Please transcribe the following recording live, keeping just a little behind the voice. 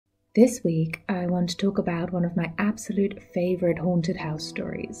This week, I want to talk about one of my absolute favorite haunted house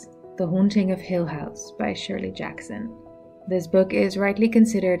stories, The Haunting of Hill House by Shirley Jackson. This book is rightly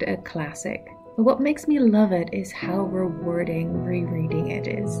considered a classic, but what makes me love it is how rewarding rereading it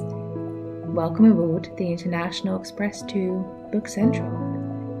is. Welcome aboard the International Express to Book Central.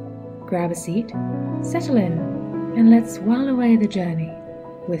 Grab a seat, settle in, and let's while away the journey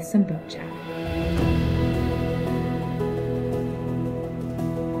with some book chat.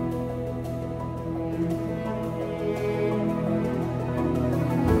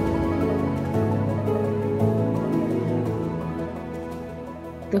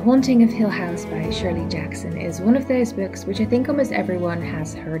 The Haunting of Hill House by Shirley Jackson is one of those books which I think almost everyone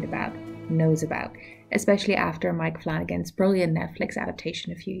has heard about, knows about, especially after Mike Flanagan's brilliant Netflix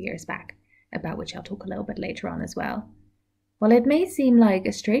adaptation a few years back, about which I'll talk a little bit later on as well. While it may seem like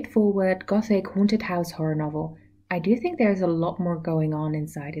a straightforward gothic haunted house horror novel, I do think there's a lot more going on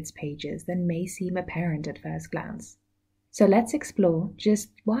inside its pages than may seem apparent at first glance. So let's explore just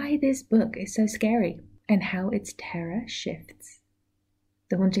why this book is so scary and how its terror shifts.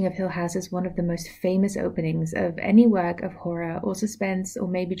 The Haunting of Hill House is one of the most famous openings of any work of horror or suspense or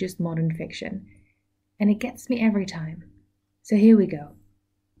maybe just modern fiction, and it gets me every time. So here we go.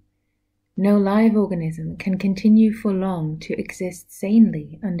 No live organism can continue for long to exist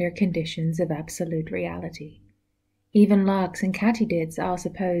sanely under conditions of absolute reality. Even larks and katydids are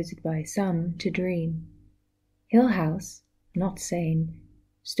supposed by some to dream. Hill House, not sane,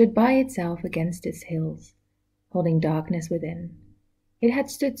 stood by itself against its hills, holding darkness within. It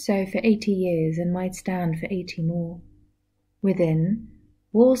had stood so for 80 years and might stand for 80 more. Within,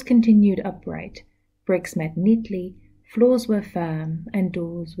 walls continued upright, bricks met neatly, floors were firm, and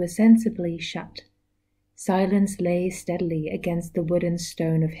doors were sensibly shut. Silence lay steadily against the wood and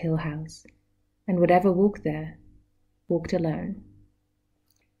stone of Hill House, and whatever walked there, walked alone.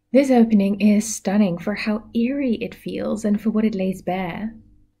 This opening is stunning for how eerie it feels and for what it lays bare.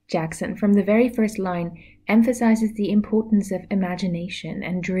 Jackson, from the very first line, emphasizes the importance of imagination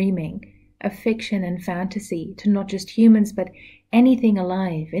and dreaming, of fiction and fantasy to not just humans but anything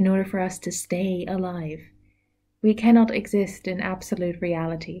alive in order for us to stay alive. We cannot exist in absolute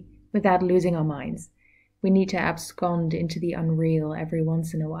reality without losing our minds. We need to abscond into the unreal every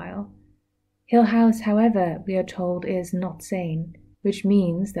once in a while. Hill House, however, we are told is not sane, which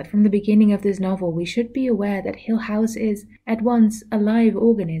means that from the beginning of this novel we should be aware that Hill House is at once a live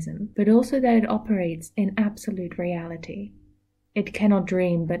organism, but also that it operates in absolute reality. It cannot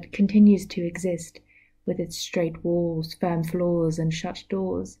dream, but continues to exist, with its straight walls, firm floors, and shut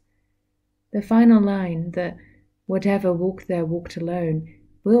doors. The final line, the "whatever walked there walked alone,"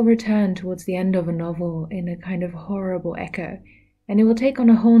 will return towards the end of a novel in a kind of horrible echo, and it will take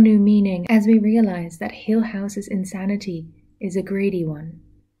on a whole new meaning as we realize that Hill House's insanity is a greedy one.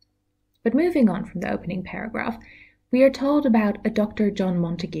 But moving on from the opening paragraph, we are told about a Dr. John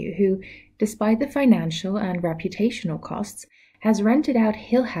Montague who, despite the financial and reputational costs, has rented out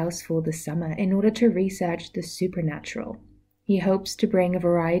Hill House for the summer in order to research the supernatural. He hopes to bring a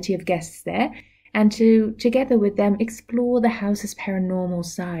variety of guests there and to, together with them, explore the house's paranormal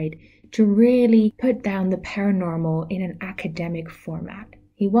side, to really put down the paranormal in an academic format.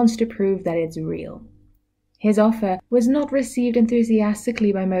 He wants to prove that it's real. His offer was not received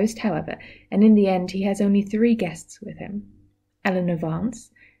enthusiastically by most, however, and in the end he has only 3 guests with him. Eleanor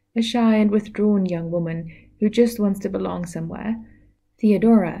Vance, a shy and withdrawn young woman who just wants to belong somewhere.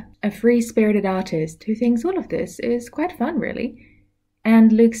 Theodora, a free-spirited artist who thinks all of this is quite fun, really.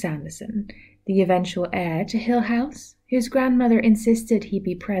 And Luke Sanderson, the eventual heir to Hill House, whose grandmother insisted he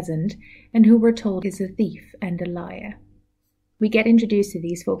be present and who we're told is a thief and a liar. We get introduced to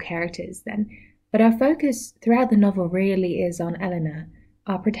these 4 characters then, but our focus throughout the novel really is on Eleanor,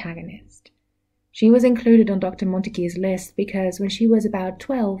 our protagonist. She was included on Dr. Montague's list because when she was about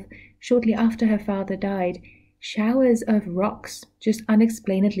 12, shortly after her father died, showers of rocks just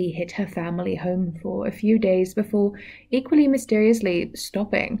unexplainedly hit her family home for a few days before equally mysteriously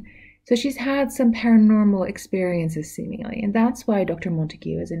stopping. So she's had some paranormal experiences seemingly, and that's why Dr.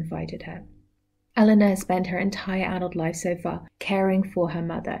 Montague has invited her. Eleanor has spent her entire adult life so far caring for her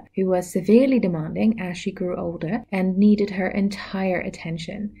mother, who was severely demanding as she grew older and needed her entire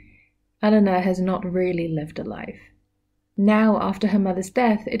attention. Eleanor has not really lived a life. Now, after her mother's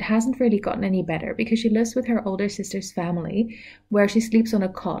death, it hasn't really gotten any better because she lives with her older sister's family, where she sleeps on a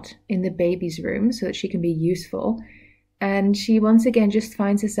cot in the baby's room so that she can be useful, and she once again just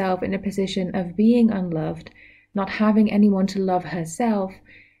finds herself in a position of being unloved, not having anyone to love herself,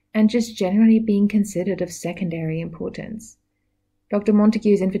 and just generally being considered of secondary importance. Dr.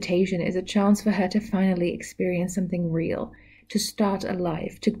 Montague's invitation is a chance for her to finally experience something real, to start a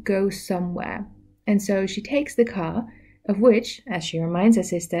life, to go somewhere. And so she takes the car, of which, as she reminds her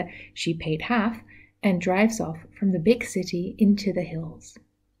sister, she paid half, and drives off from the big city into the hills.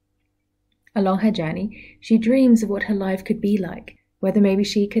 Along her journey, she dreams of what her life could be like, whether maybe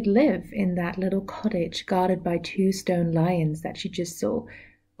she could live in that little cottage guarded by 2 stone lions that she just saw,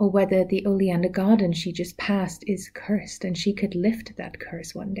 or whether the oleander garden she just passed is cursed and she could lift that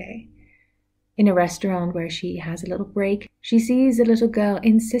curse one day. In a restaurant where she has a little break, she sees a little girl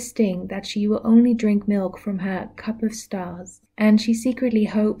insisting that she will only drink milk from her cup of stars, and she secretly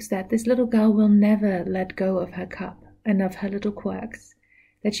hopes that this little girl will never let go of her cup and of her little quirks,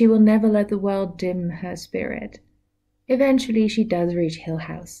 that she will never let the world dim her spirit. Eventually she does reach Hill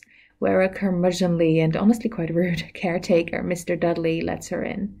House, where a curmudgeonly and honestly quite rude caretaker, Mr. Dudley, lets her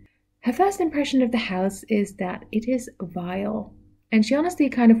in. Her first impression of the house is that it is vile, and she honestly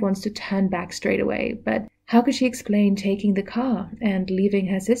kind of wants to turn back straight away, but how could she explain taking the car and leaving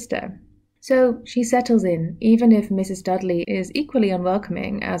her sister? So she settles in, even if Mrs. Dudley is equally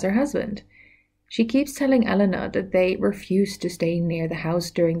unwelcoming as her husband. She keeps telling Eleanor that they refuse to stay near the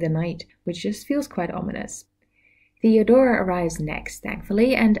house during the night, which just feels quite ominous. Theodora arrives next,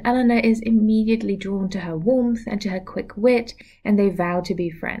 thankfully, and Eleanor is immediately drawn to her warmth and to her quick wit, and they vow to be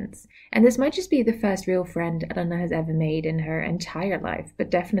friends. And this might just be the first real friend Eleanor has ever made in her entire life,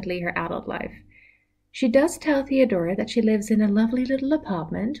 but definitely her adult life. She does tell Theodora that she lives in a lovely little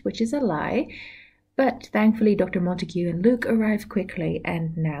apartment, which is a lie, but thankfully Dr. Montague and Luke arrive quickly,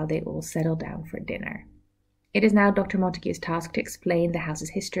 and now they all settle down for dinner. It is now Dr. Montague's task to explain the house's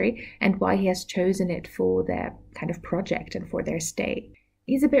history and why he has chosen it for their kind of project and for their stay.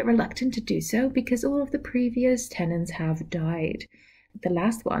 He's a bit reluctant to do so because all of the previous tenants have died. The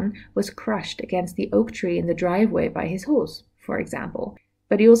last one was crushed against the oak tree in the driveway by his horse, for example.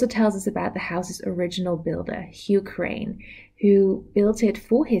 But he also tells us about the house's original builder, Hugh Crane, who built it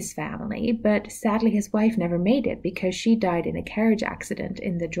for his family, but sadly his wife never made it because she died in a carriage accident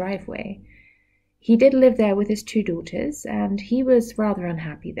in the driveway. He did live there with his 2 daughters, and he was rather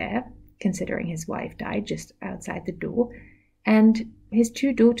unhappy there, considering his wife died just outside the door, and his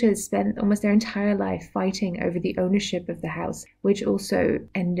 2 daughters spent almost their entire life fighting over the ownership of the house, which also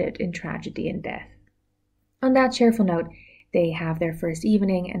ended in tragedy and death. On that cheerful note, they have their first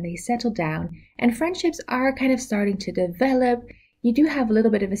evening and they settle down, and friendships are kind of starting to develop. You do have a little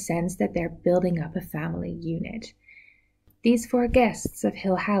bit of a sense that they're building up a family unit. These 4 guests of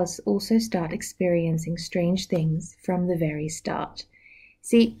Hill House also start experiencing strange things from the very start.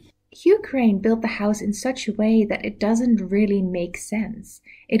 See, Hugh Crane built the house in such a way that it doesn't really make sense.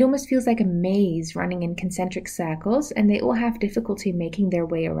 It almost feels like a maze running in concentric circles, and they all have difficulty making their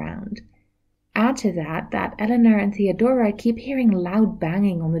way around. Add to that Eleanor and Theodora keep hearing loud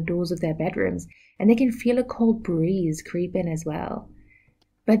banging on the doors of their bedrooms, and they can feel a cold breeze creep in as well.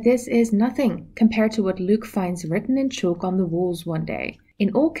 But this is nothing compared to what Luke finds written in chalk on the walls one day. In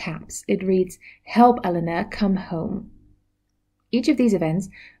all caps, it reads, "Help Eleanor, come home." Each of these events,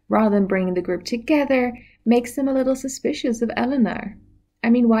 rather than bringing the group together, makes them a little suspicious of Eleanor. I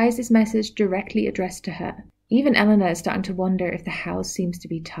mean, why is this message directly addressed to her? Even Eleanor is starting to wonder if the house seems to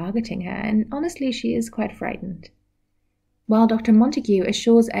be targeting her, and honestly, she is quite frightened. While Dr. Montague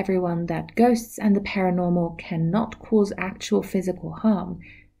assures everyone that ghosts and the paranormal cannot cause actual physical harm,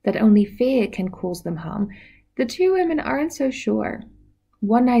 that only fear can cause them harm, the 2 women aren't so sure.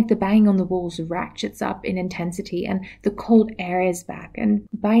 One night the banging on the walls ratchets up in intensity and the cold air is back, and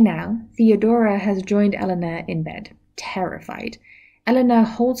by now Theodora has joined Eleanor in bed, terrified. Eleanor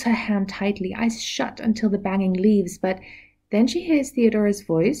holds her hand tightly, eyes shut until the banging leaves, but then she hears Theodora's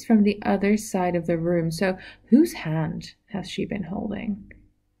voice from the other side of the room, so whose hand has she been holding?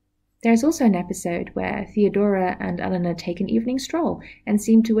 There's also an episode where Theodora and Eleanor take an evening stroll and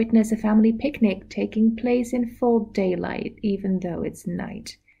seem to witness a family picnic taking place in full daylight, even though it's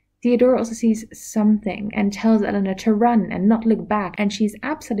night. Theodora also sees something and tells Eleanor to run and not look back, and she's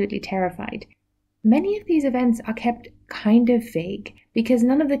absolutely terrified. Many of these events are kept kind of vague because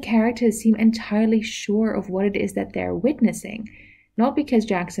none of the characters seem entirely sure of what it is that they're witnessing. Not because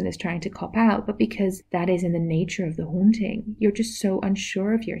Jackson is trying to cop out, but because that is in the nature of the haunting. You're just so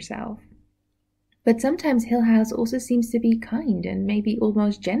unsure of yourself. But sometimes Hill House also seems to be kind and maybe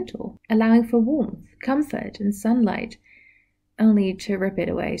almost gentle, allowing for warmth, comfort, and sunlight, only to rip it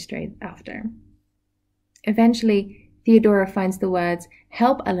away straight after. Eventually, Theodora finds the words,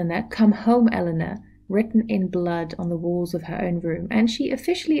 "Help Eleanor, come home Eleanor," written in blood on the walls of her own room, and she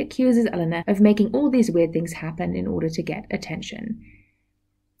officially accuses Eleanor of making all these weird things happen in order to get attention.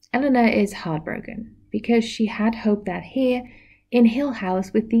 Eleanor is heartbroken because she had hoped that here, In Hill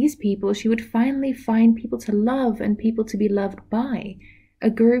House, with these people, she would finally find people to love and people to be loved by, a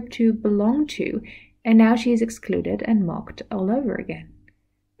group to belong to, and now she is excluded and mocked all over again.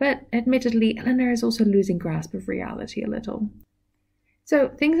 But admittedly, Eleanor is also losing grasp of reality a little. So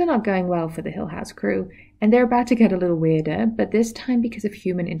things are not going well for the Hill House crew, and they're about to get a little weirder, but this time because of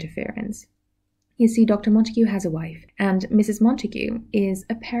human interference. You see, Dr. Montague has a wife, and Mrs. Montague is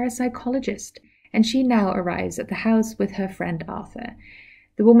a parapsychologist, and she now arrives at the house with her friend Arthur.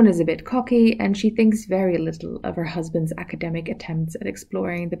 The woman is a bit cocky, and she thinks very little of her husband's academic attempts at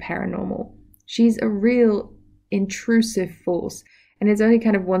exploring the paranormal. She's a real intrusive force, and it's only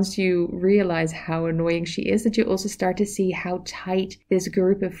kind of once you realize how annoying she is that you also start to see how tight this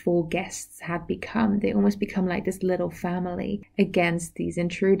group of 4 guests had become. They almost become like this little family against these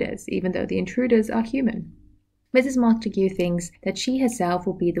intruders, even though the intruders are human. Mrs. Montague thinks that she herself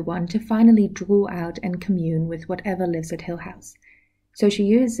will be the one to finally draw out and commune with whatever lives at Hill House. So she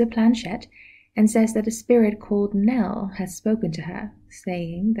uses a planchette and says that a spirit called Nell has spoken to her,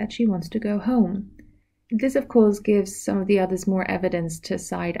 saying that she wants to go home. This, of course, gives some of the others more evidence to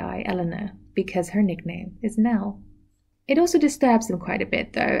side-eye Eleanor, because her nickname is Nell. It also disturbs them quite a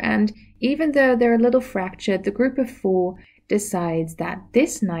bit, though, and even though they're a little fractured, the group of 4 decides that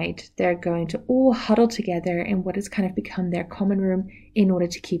this night they're going to all huddle together in what has kind of become their common room in order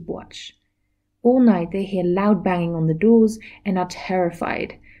to keep watch. All night they hear loud banging on the doors and are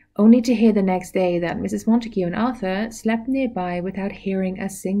terrified, only to hear the next day that Mrs. Montague and Arthur slept nearby without hearing a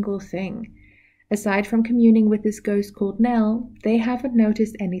single thing. Aside from communing with this ghost called Nell, they haven't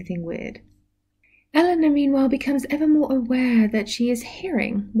noticed anything weird. Eleanor, meanwhile, becomes ever more aware that she is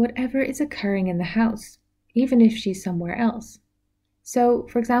hearing whatever is occurring in the house, even if she's somewhere else. So,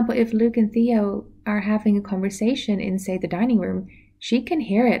 for example, if Luke and Theo are having a conversation in, say, the dining room, she can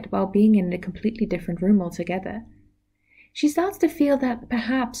hear it while being in a completely different room altogether. She starts to feel that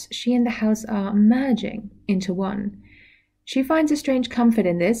perhaps she and the house are merging into one. She finds a strange comfort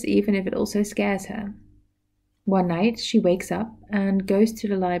in this, even if it also scares her. One night, she wakes up and goes to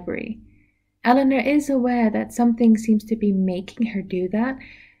the library. Eleanor is aware that something seems to be making her do that,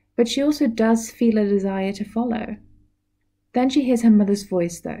 but she also does feel a desire to follow. Then she hears her mother's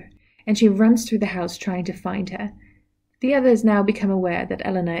voice, though, and she runs through the house trying to find her. The others now become aware that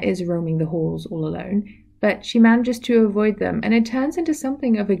Eleanor is roaming the halls all alone, but she manages to avoid them, and it turns into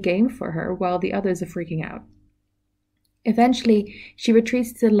something of a game for her while the others are freaking out. Eventually, she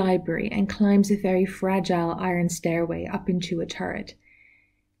retreats to the library and climbs a very fragile iron stairway up into a turret.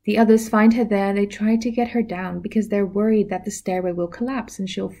 The others find her there and they try to get her down because they're worried that the stairway will collapse and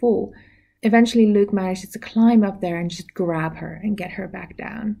she'll fall. Eventually, Luke manages to climb up there and just grab her and get her back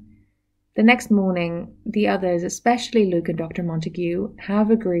down. The next morning, the others, especially Luke and Dr. Montague,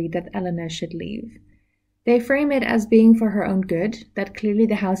 have agreed that Eleanor should leave. They frame it as being for her own good, that clearly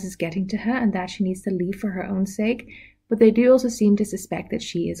the house is getting to her and that she needs to leave for her own sake, but they do also seem to suspect that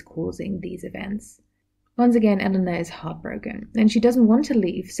she is causing these events. Once again, Eleanor is heartbroken, and she doesn't want to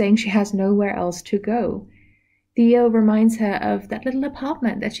leave, saying she has nowhere else to go. Theo reminds her of that little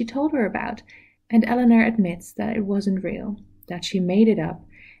apartment that she told her about, and Eleanor admits that it wasn't real, that she made it up,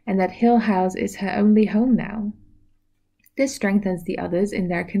 and that Hill House is her only home now. This strengthens the others in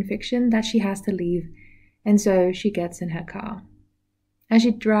their conviction that she has to leave, and so she gets in her car. As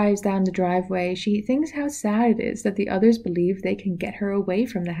she drives down the driveway, she thinks how sad it is that the others believe they can get her away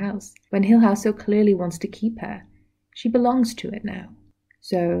from the house, when Hill House so clearly wants to keep her. She belongs to it now.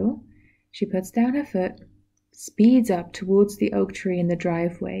 So, she puts down her foot, speeds up towards the oak tree in the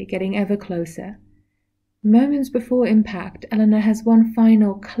driveway, getting ever closer. Moments before impact, Eleanor has one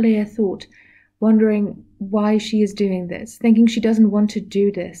final clear thought, wondering why she is doing this, thinking she doesn't want to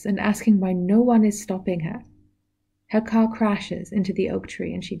do this, and asking why no one is stopping her. Her car crashes into the oak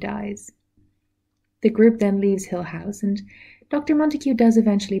tree and she dies. The group then leaves Hill House, and Dr. Montague does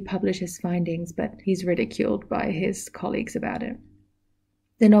eventually publish his findings, but he's ridiculed by his colleagues about it.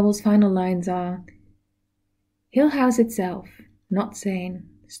 The novel's final lines are, "Hill House itself, not sane,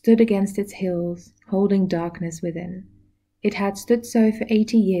 stood against its hills, holding darkness within. It had stood so for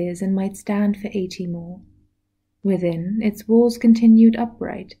 80 years and might stand for 80 more. Within, its walls continued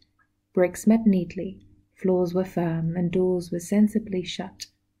upright, bricks met neatly, floors were firm, and doors were sensibly shut.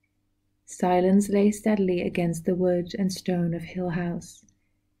 Silence lay steadily against the wood and stone of Hill House,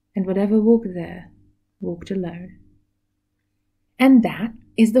 and whatever walked there, walked alone." And that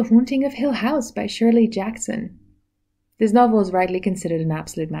is The Haunting of Hill House by Shirley Jackson. This novel is rightly considered an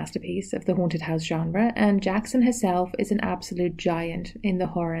absolute masterpiece of the haunted house genre, and Jackson herself is an absolute giant in the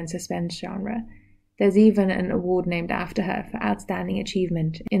horror and suspense genre. There's even an award named after her for outstanding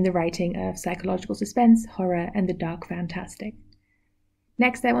achievement in the writing of psychological suspense, horror, and the dark fantastic.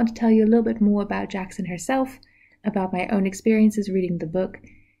 Next, I want to tell you a little bit more about Jackson herself, about my own experiences reading the book,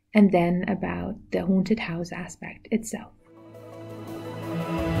 and then about the haunted house aspect itself.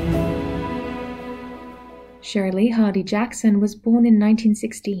 Shirley Hardy Jackson was born in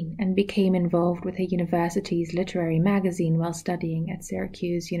 1916 and became involved with her university's literary magazine while studying at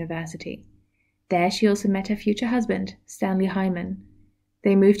Syracuse University. There she also met her future husband, Stanley Hyman.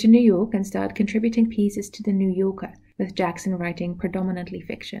 They moved to New York and started contributing pieces to The New Yorker, with Jackson writing predominantly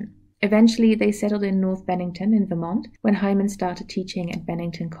fiction. Eventually, they settled in North Bennington in Vermont when Hyman started teaching at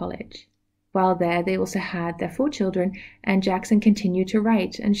Bennington College. While there, they also had their 4 children, and Jackson continued to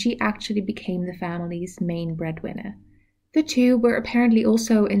write, and she actually became the family's main breadwinner. The two were apparently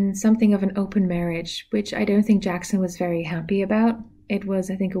also in something of an open marriage, which I don't think Jackson was very happy about. It was,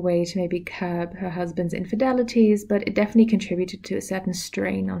 I think, a way to maybe curb her husband's infidelities, but it definitely contributed to a certain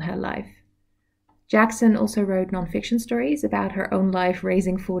strain on her life. Jackson also wrote non-fiction stories about her own life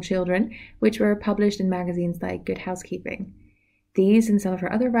raising 4 children, which were published in magazines like Good Housekeeping. These and some of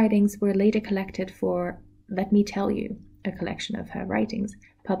her other writings were later collected for Let Me Tell You, a collection of her writings,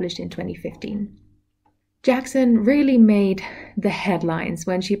 published in 2015. Jackson really made the headlines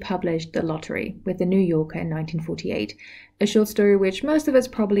when she published The Lottery with The New Yorker in 1948, a short story which most of us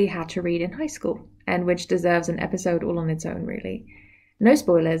probably had to read in high school, and which deserves an episode all on its own, really. No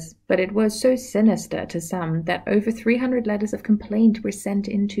spoilers, but it was so sinister to some that over 300 letters of complaint were sent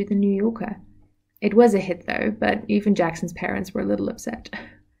into The New Yorker. It was a hit, though, but even Jackson's parents were a little upset.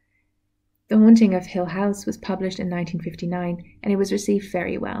 The Haunting of Hill House was published in 1959, and it was received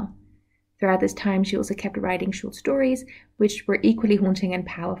very well. Throughout this time, she also kept writing short stories, which were equally haunting and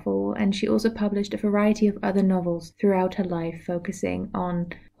powerful, and she also published a variety of other novels throughout her life, focusing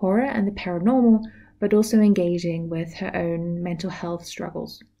on horror and the paranormal, but also engaging with her own mental health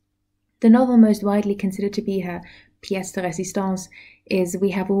struggles. The novel most widely considered to be her pièce de résistance is We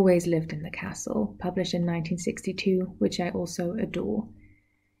Have Always Lived in the Castle, published in 1962, which I also adore.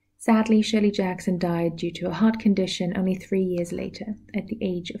 Sadly, Shirley Jackson died due to a heart condition only 3 years later, at the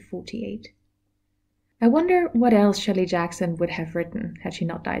age of 48. I wonder what else Shirley Jackson would have written had she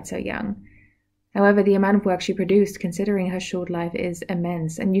not died so young. However, the amount of work she produced, considering her short life, is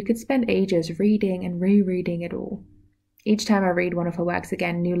immense, and you could spend ages reading and rereading it all. Each time I read one of her works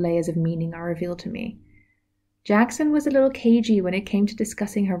again, new layers of meaning are revealed to me. Jackson was a little cagey when it came to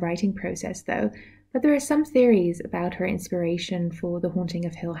discussing her writing process, though, but there are some theories about her inspiration for The Haunting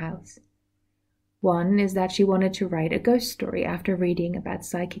of Hill House. One is that she wanted to write a ghost story after reading about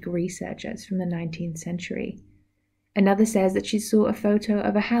psychic researchers from the 19th century. Another says that she saw a photo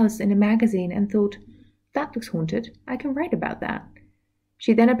of a house in a magazine and thought, "That looks haunted, I can write about that."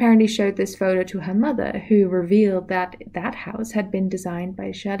 She then apparently showed this photo to her mother, who revealed that that house had been designed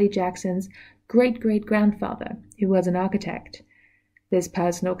by Shirley Jackson's great-great-grandfather, who was an architect. This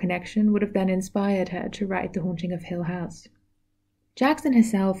personal connection would have then inspired her to write The Haunting of Hill House. Jackson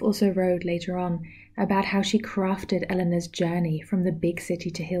herself also wrote later on about how she crafted Eleanor's journey from the big city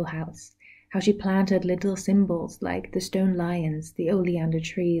to Hill House, how she planted little symbols like the stone lions, the oleander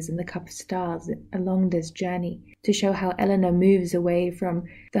trees, and the cup of stars along this journey to show how Eleanor moves away from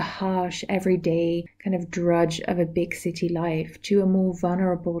the harsh, everyday kind of drudge of a big city life to a more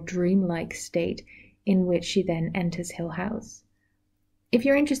vulnerable, dreamlike state in which she then enters Hill House. If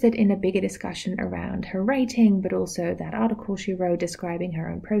you're interested in a bigger discussion around her writing, but also that article she wrote describing her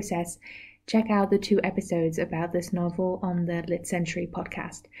own process, check out the 2 episodes about this novel on the Lit Century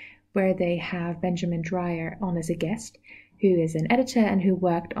podcast, where they have Benjamin Dreyer on as a guest, who is an editor and who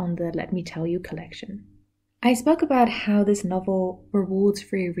worked on the Let Me Tell You collection. I spoke about how this novel rewards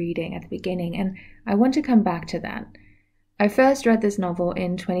free reading at the beginning, and I want to come back to that. I first read this novel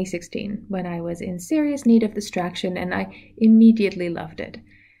in 2016 when I was in serious need of distraction, and I immediately loved it.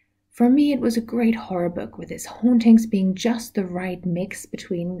 For me, it was a great horror book with its hauntings being just the right mix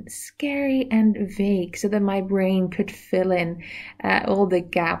between scary and vague so that my brain could fill in all the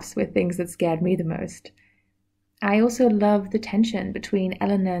gaps with things that scared me the most. I also loved the tension between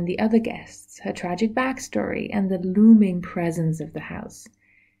Eleanor and the other guests, her tragic backstory, and the looming presence of the house.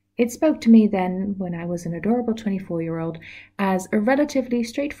 It spoke to me then, when I was an adorable 24-year-old, as a relatively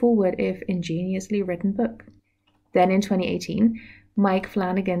straightforward if ingeniously written book. Then in 2018, Mike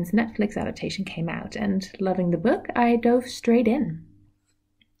Flanagan's Netflix adaptation came out, and loving the book, I dove straight in.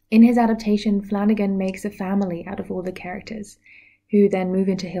 In his adaptation, Flanagan makes a family out of all the characters, who then move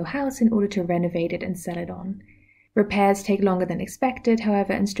into Hill House in order to renovate it and sell it on. Repairs take longer than expected,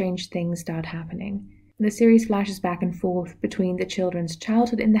 however, and strange things start happening. The series flashes back and forth between the children's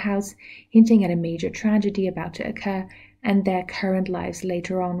childhood in the house, hinting at a major tragedy about to occur, and their current lives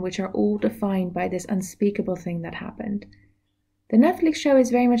later on, which are all defined by this unspeakable thing that happened. The Netflix show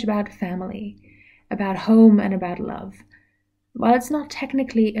is very much about family, about home and about love. While it's not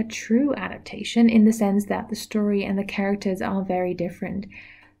technically a true adaptation in the sense that the story and the characters are very different,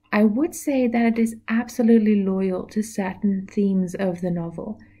 I would say that it is absolutely loyal to certain themes of the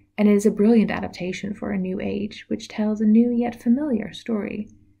novel, and it is a brilliant adaptation for a new age, which tells a new yet familiar story.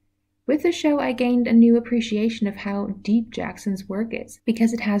 With the show, I gained a new appreciation of how deep Jackson's work is,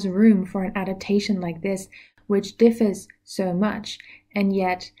 because it has room for an adaptation like this, which differs so much, and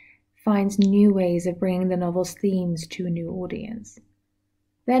yet finds new ways of bringing the novel's themes to a new audience.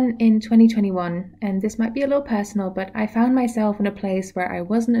 Then in 2021, and this might be a little personal, but I found myself in a place where I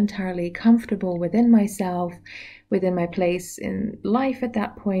wasn't entirely comfortable within myself, within my place in life at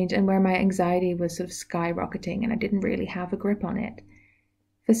that point, and where my anxiety was sort of skyrocketing and I didn't really have a grip on it.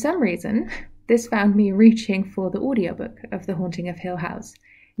 For some reason, this found me reaching for the audiobook of The Haunting of Hill House,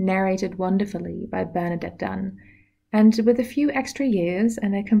 narrated wonderfully by Bernadette Dunn. And with a few extra years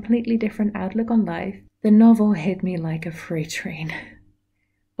and a completely different outlook on life, the novel hit me like a freight train.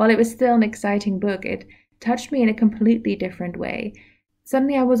 While it was still an exciting book, it touched me in a completely different way.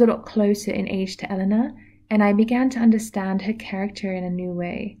 Suddenly I was a lot closer in age to Eleanor, and I began to understand her character in a new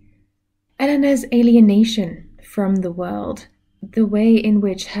way. Eleanor's alienation from the world, the way in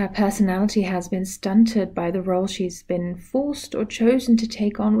which her personality has been stunted by the role she's been forced or chosen to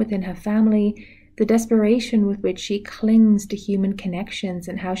take on within her family, the desperation with which she clings to human connections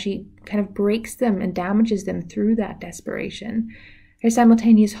and how she kind of breaks them and damages them through that desperation. Her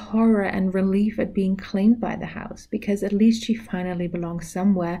simultaneous horror and relief at being claimed by the house, because at least she finally belongs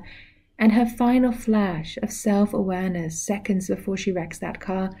somewhere, and her final flash of self-awareness seconds before she wrecks that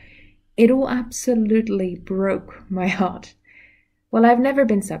car, it all absolutely broke my heart. While I've never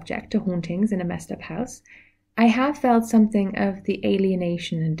been subject to hauntings in a messed-up house, I have felt something of the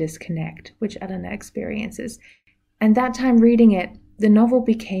alienation and disconnect which Eleanor experiences, and that time reading it, the novel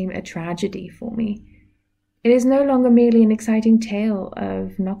became a tragedy for me. It is no longer merely an exciting tale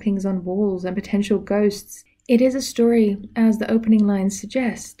of knockings on walls and potential ghosts. It is a story, as the opening lines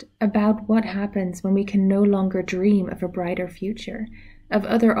suggest, about what happens when we can no longer dream of a brighter future, of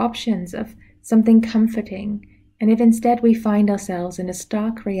other options, of something comforting, and if instead we find ourselves in a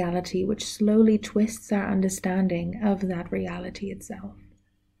stark reality which slowly twists our understanding of that reality itself.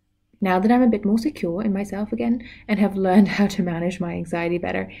 Now that I'm a bit more secure in myself again and have learned how to manage my anxiety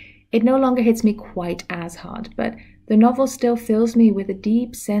better, it no longer hits me quite as hard, but the novel still fills me with a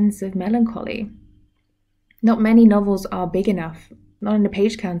deep sense of melancholy. Not many novels are big enough, not in a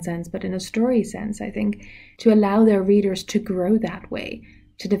page count sense, but in a story sense, I think, to allow their readers to grow that way,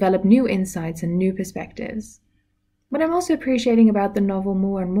 to develop new insights and new perspectives. What I'm also appreciating about the novel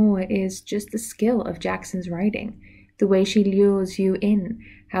more and more is just the skill of Jackson's writing, the way she lures you in,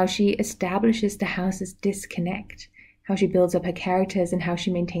 how she establishes the house's disconnect, how she builds up her characters, and how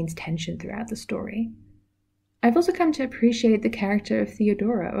she maintains tension throughout the story. I've also come to appreciate the character of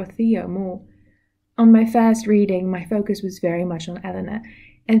Theodora, or Theo, more. On my first reading, my focus was very much on Eleanor,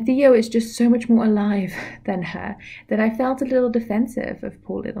 and Theo is just so much more alive than her that I felt a little defensive of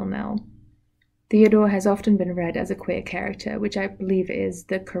poor little Nell. Theodora has often been read as a queer character, which I believe is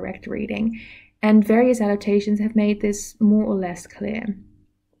the correct reading, and various adaptations have made this more or less clear.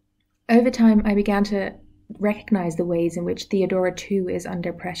 Over time, I began to recognize the ways in which Theodora too is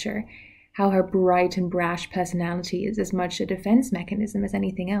under pressure, how her bright and brash personality is as much a defense mechanism as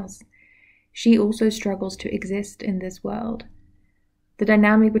anything else. She also struggles to exist in this world. The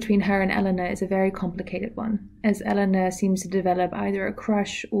dynamic between her and Eleanor is a very complicated one, as Eleanor seems to develop either a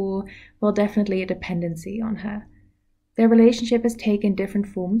crush or, well, definitely a dependency on her. Their relationship has taken different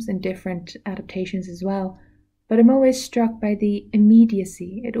forms in different adaptations as well, but I'm always struck by the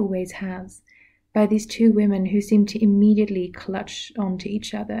immediacy it always has, by these two women who seem to immediately clutch onto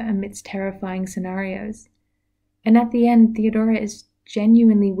each other amidst terrifying scenarios. And at the end, Theodora is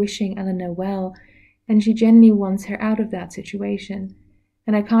genuinely wishing Eleanor well, and she genuinely wants her out of that situation.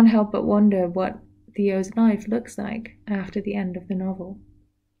 And I can't help but wonder what Theo's life looks like after the end of the novel.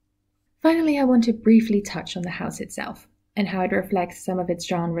 Finally, I want to briefly touch on the house itself, and how it reflects some of its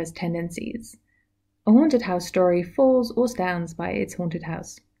genre's tendencies. A haunted house story falls or stands by its haunted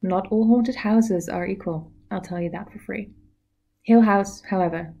house. Not all haunted houses are equal, I'll tell you that for free. Hill House,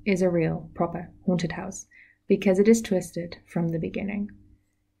 however, is a real, proper haunted house, because it is twisted from the beginning.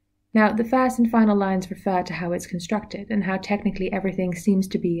 Now, the first and final lines refer to how it's constructed and how technically everything seems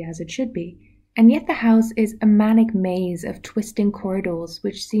to be as it should be, and yet the house is a manic maze of twisting corridors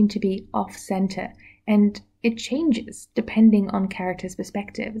which seem to be off-center, and it changes depending on characters'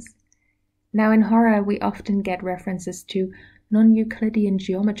 perspectives. Now, in horror, we often get references to Non-Euclidian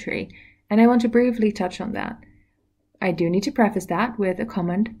geometry, and I want to briefly touch on that. I do need to preface that with a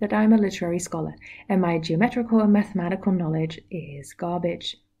comment that I'm a literary scholar, and my geometrical and mathematical knowledge is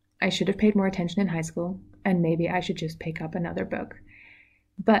garbage. I should have paid more attention in high school, and maybe I should just pick up another book.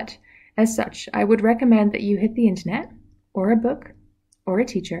 But, as such, I would recommend that you hit the internet, or a book, or a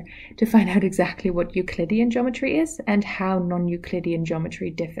teacher, to find out exactly what Euclidean geometry is and how non-Euclidean geometry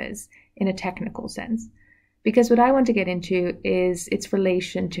differs, in a technical sense. Because what I want to get into is its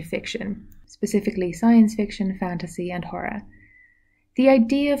relation to fiction, specifically science fiction, fantasy, and horror. The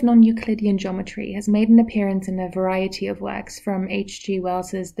idea of non-Euclidean geometry has made an appearance in a variety of works, from H.G.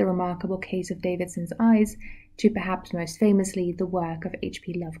 Wells's The Remarkable Case of Davidson's Eyes to perhaps most famously the work of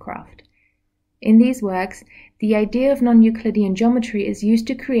H.P. Lovecraft. In these works, the idea of non-Euclidean geometry is used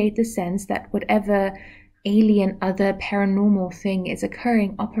to create the sense that whatever alien, other, paranormal thing is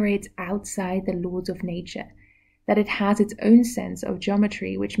occurring operates outside the laws of nature, that it has its own sense of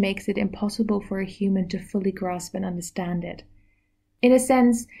geometry which makes it impossible for a human to fully grasp and understand it. In a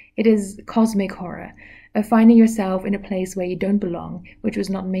sense, it is cosmic horror, of finding yourself in a place where you don't belong, which was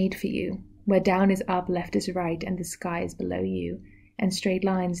not made for you, where down is up, left is right, and the sky is below you, and straight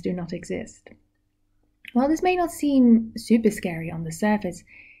lines do not exist. While this may not seem super scary on the surface,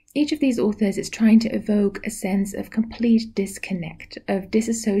 each of these authors is trying to evoke a sense of complete disconnect, of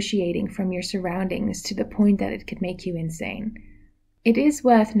disassociating from your surroundings to the point that it could make you insane. It is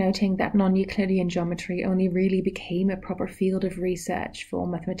worth noting that non-Euclidean geometry only really became a proper field of research for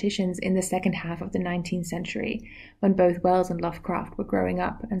mathematicians in the second half of the 19th century, when both Wells and Lovecraft were growing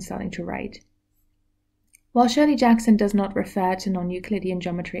up and starting to write. While Shirley Jackson does not refer to non-Euclidean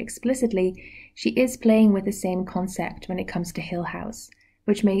geometry explicitly, she is playing with the same concept when it comes to Hill House,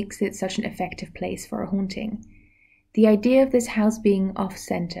 which makes it such an effective place for a haunting. The idea of this house being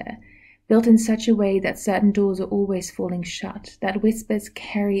off-center, built in such a way that certain doors are always falling shut, that whispers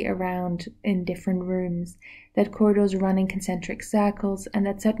carry around in different rooms, that corridors run in concentric circles, and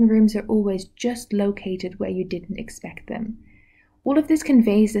that certain rooms are always just located where you didn't expect them. All of this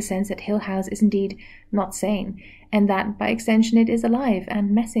conveys the sense that Hill House is indeed not sane, and that, by extension, it is alive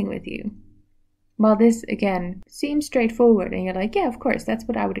and messing with you. While this, again, seems straightforward, and you're like, yeah, of course, that's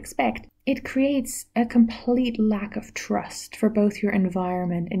what I would expect, it creates a complete lack of trust for both your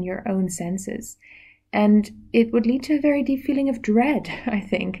environment and your own senses. And it would lead to a very deep feeling of dread, I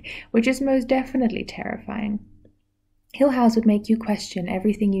think, which is most definitely terrifying. Hill House would make you question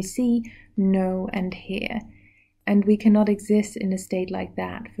everything you see, know, and hear. And we cannot exist in a state like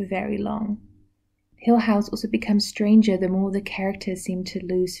that for very long. Hill House also becomes stranger the more the characters seem to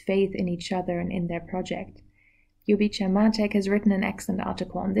lose faith in each other and in their project. Yubicha Matek has written an excellent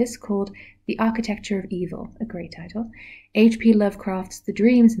article on this called The Architecture of Evil, a great title, H.P. Lovecraft's The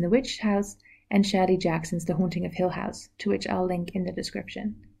Dreams in the Witch House, and Shirley Jackson's The Haunting of Hill House, to which I'll link in the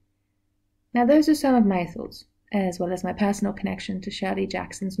description. Now those are some of my thoughts, as well as my personal connection to Shirley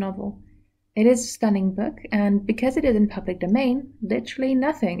Jackson's novel. It is a stunning book, and because it is in public domain, literally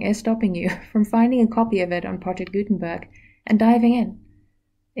nothing is stopping you from finding a copy of it on Project Gutenberg and diving in.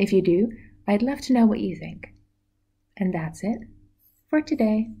 If you do, I'd love to know what you think. And that's it for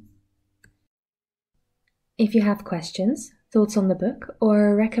today. If you have questions, thoughts on the book,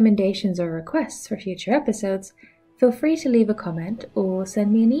 or recommendations or requests for future episodes, feel free to leave a comment or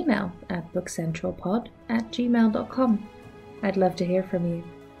send me an email at bookcentralpod@gmail.com. I'd love to hear from you.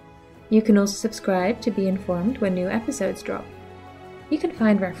 You can also subscribe to be informed when new episodes drop. You can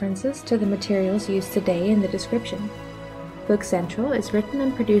find references to the materials used today in the description. Book Central is written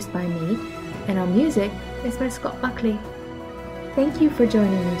and produced by me, and our music is by Scott Buckley. Thank you for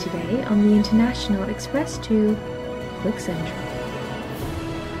joining me today on the International Express to Book Central.